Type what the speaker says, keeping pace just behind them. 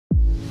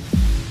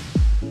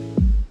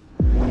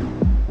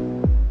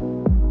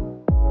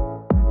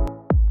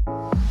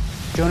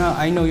Jona,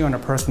 I know you on a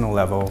personal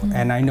level,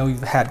 and I know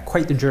you've had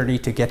quite the journey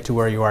to get to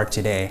where you are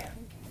today.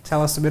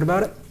 Tell us a bit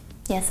about it.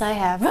 Yes, I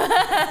have.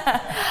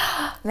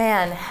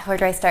 Man, where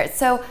do I start?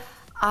 So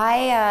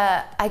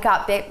I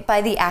got bit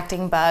by the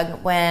acting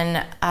bug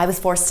when I was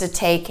forced to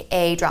take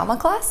a drama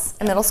class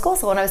in middle school.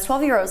 So when I was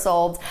 12 years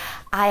old,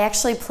 I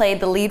actually played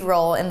the lead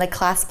role in the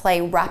class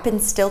play Rappin'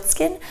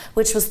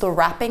 which was the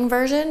rapping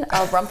version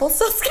of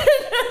Rumpelstiltskin.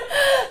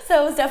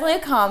 So it was definitely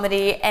a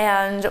comedy.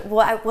 And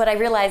what I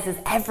realized is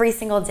every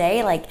single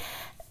day, like,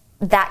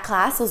 that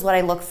class was what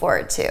I looked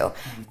forward to.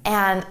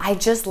 And I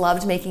just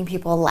loved making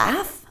people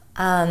laugh.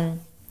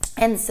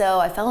 And so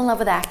I fell in love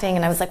with acting,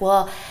 and I was like,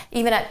 well,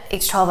 even at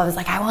age 12, I was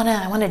like, I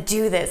wanna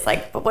do this.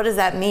 Like, but what does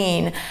that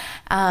mean?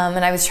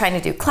 And I was trying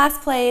to do class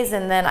plays,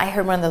 and then I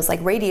heard one of those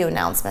like radio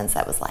announcements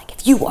that was like,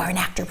 if you are an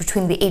actor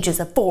between the ages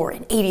of 4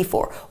 and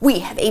 84, we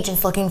have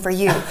agents looking for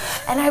you.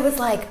 And I was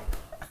like,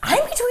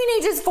 I'm between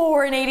ages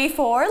 4 and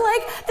 84,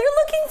 like, they're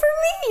looking for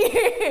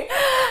me.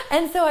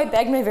 And so I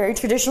begged my very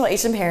traditional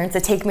Asian parents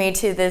to take me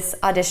to this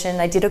audition.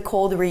 I did a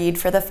cold read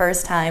for the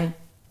first time.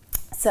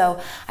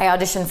 So I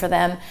auditioned for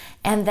them,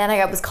 and then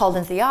I was called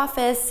into the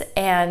office,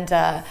 and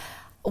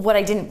what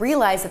I didn't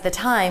realize at the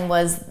time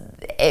was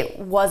it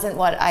wasn't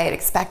what I had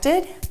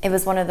expected. It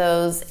was one of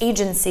those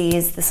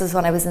agencies, this was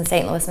when I was in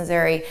St. Louis,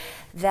 Missouri,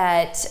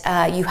 that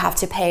you have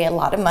to pay a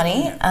lot of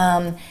money,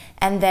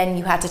 and then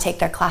you have to take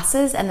their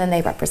classes, and then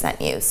they represent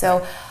you.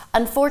 So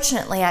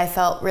unfortunately, I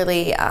felt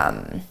really,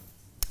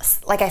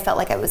 like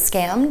I was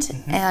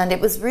scammed, and it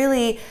was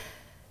really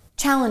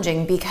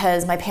challenging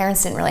because my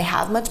parents didn't really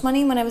have much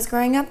money when I was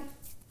growing up.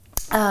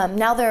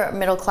 Now they're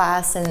middle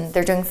class and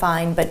they're doing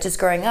fine, but just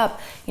growing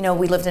up, you know,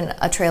 we lived in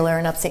a trailer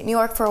in upstate New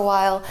York for a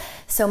while,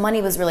 so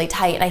money was really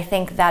tight. And I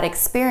think that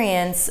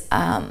experience,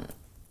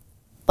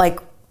 like,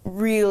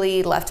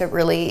 really left a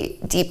really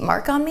deep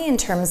mark on me in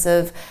terms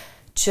of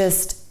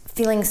just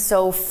feeling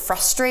so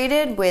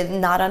frustrated with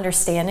not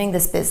understanding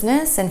this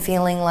business and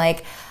feeling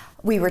like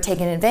we were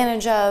taken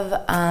advantage of.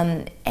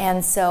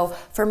 And so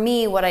for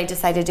me, what I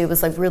decided to do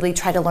was like really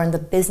try to learn the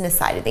business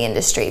side of the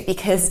industry,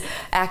 because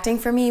acting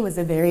for me was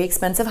a very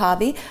expensive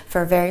hobby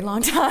for a very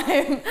long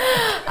time.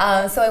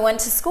 So I went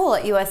to school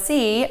at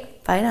USC,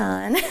 fight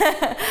on,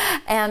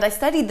 and I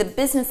studied the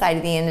business side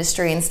of the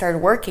industry and started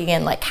working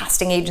in like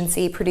casting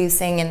agency,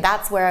 producing, and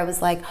that's where I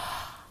was like,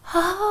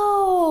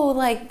 oh,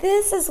 like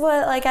this is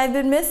what like I've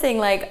been missing,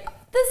 like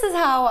this is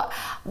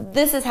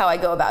how I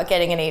go about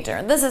getting an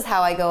agent. This is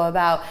how I go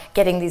about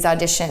getting these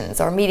auditions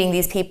or meeting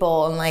these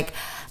people. And like,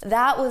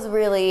 that was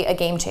really a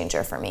game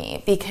changer for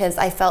me, because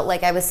I felt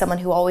like I was someone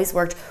who always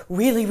worked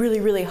really, really,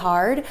 really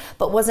hard,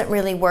 but wasn't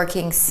really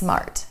working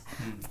smart.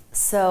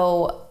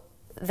 So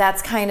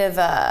that's kind of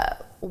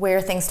where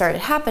things started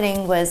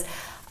happening, was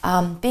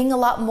being a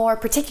lot more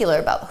particular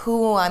about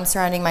who I'm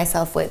surrounding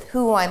myself with,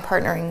 who I'm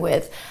partnering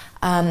with,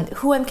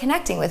 who I'm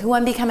connecting with, who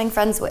I'm becoming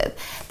friends with.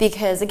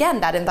 Because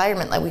again, that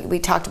environment, like we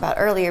talked about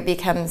earlier,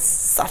 becomes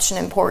such an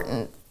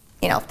important,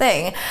 you know,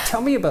 thing. Tell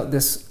me about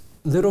this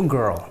little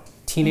girl,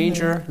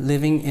 teenager,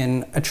 living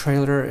in a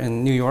trailer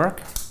in New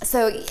York.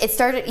 So it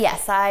started,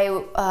 yes,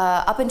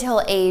 up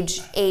until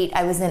age 8,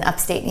 I was in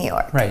upstate New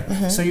York. Right,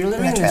 so you're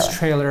living in this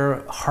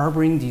trailer,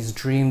 harboring these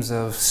dreams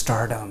of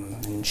stardom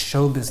and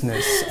show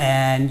business,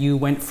 and you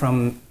went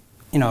from,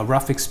 you know, a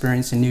rough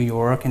experience in New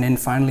York, and then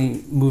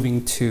finally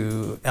moving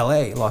to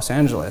LA, Los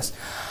Angeles.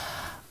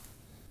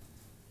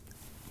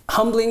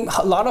 Humbling,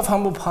 a lot of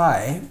humble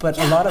pie, but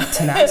a lot of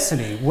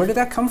tenacity. Where did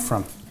that come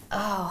from?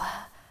 Oh,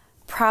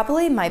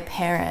 probably my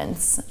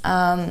parents.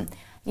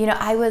 You know,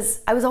 I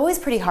was always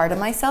pretty hard on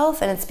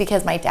myself, and it's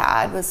because my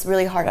dad was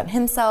really hard on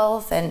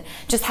himself and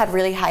just had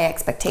really high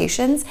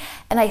expectations.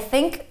 And I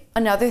think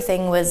another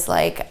thing was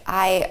like,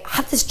 I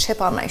had this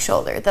chip on my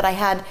shoulder that I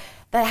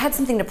had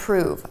something to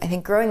prove. I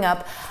think growing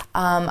up,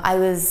 I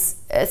was,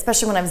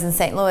 especially when I was in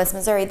St. Louis,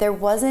 Missouri,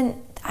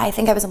 I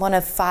think I was one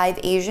of 5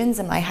 Asians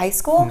in my high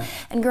school.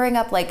 And growing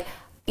up, like,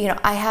 you know,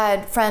 I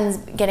had friends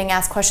getting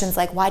asked questions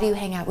like, why do you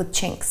hang out with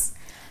chinks?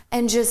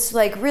 And just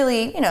like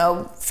really, you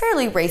know,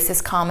 fairly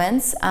racist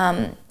comments.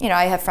 You know,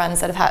 I have friends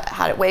that have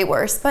had it way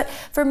worse, but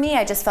for me,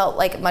 I just felt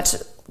like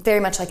very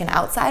much like an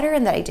outsider,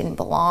 and that I didn't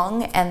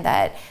belong, and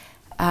that.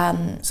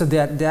 So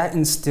that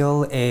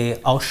instill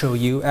a "I'll show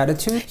you"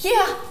 attitude?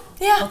 Yeah.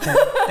 Yeah, okay.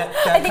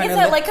 I think it's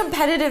that like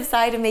competitive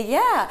side of me,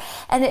 yeah.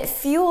 And it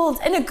fueled,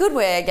 in a good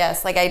way, I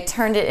guess. Like I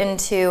turned it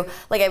into,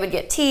 like I would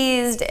get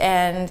teased,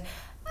 and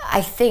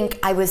I think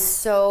I was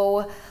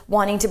so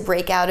wanting to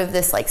break out of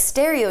this like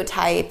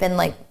stereotype, and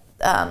like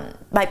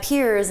my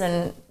peers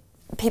and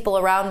people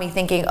around me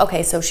thinking,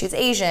 okay, so she's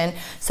Asian,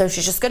 so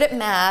she's just good at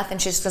math,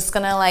 and she's just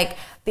gonna like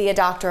be a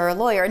doctor or a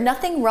lawyer.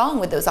 Nothing wrong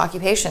with those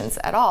occupations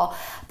at all.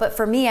 But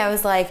for me, I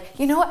was like,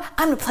 you know what?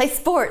 I'm gonna play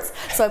sports.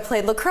 So I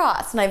played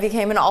lacrosse, and I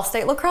became an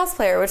all-state lacrosse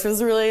player, which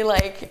was really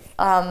like,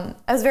 I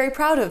was very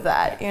proud of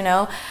that, you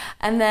know?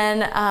 And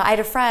then I had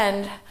a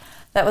friend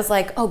that was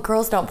like, oh,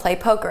 girls don't play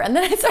poker. And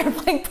then I started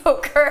playing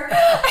poker.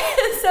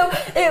 So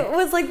it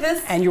was like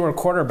this. And you were a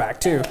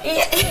quarterback too.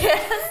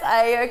 Yes,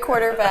 I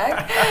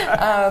quarterback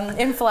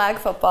in flag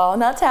football,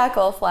 not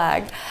tackle,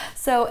 flag.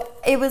 So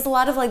it was a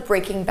lot of like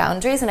breaking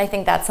boundaries. And I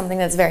think that's something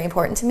that's very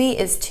important to me,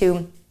 is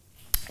to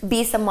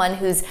be someone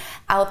who's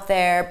out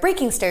there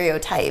breaking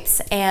stereotypes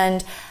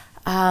and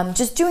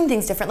just doing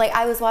things different. Like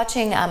I was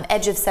watching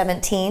Edge of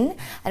 17.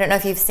 I don't know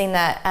if you've seen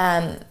that.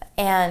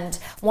 And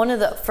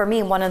for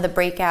me, one of the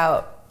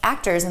breakout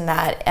actors in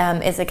that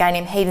is a guy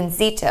named Hayden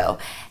Zito.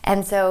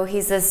 And so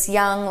he's this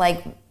young,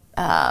 like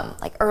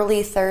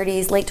early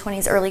 30s, late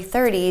 20s, early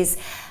 30s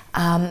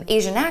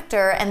Asian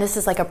actor, and this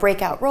is like a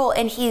breakout role.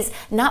 And he's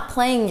not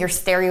playing your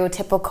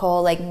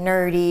stereotypical like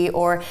nerdy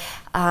or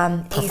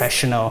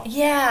professional.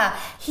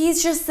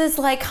 He's just this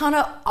like kind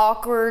of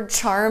awkward,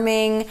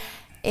 charming,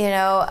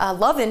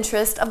 love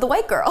interest of the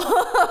white girl.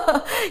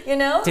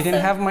 Didn't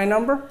have my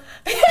number?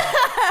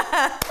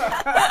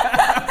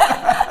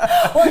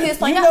 Well, he was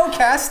playing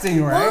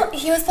casting, right? Well,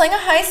 he was playing a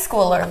high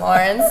schooler,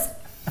 Lawrence.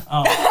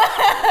 Oh.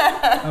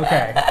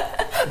 Okay.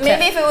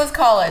 Maybe if it was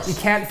college. You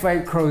can't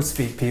fight crow's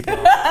feet, people.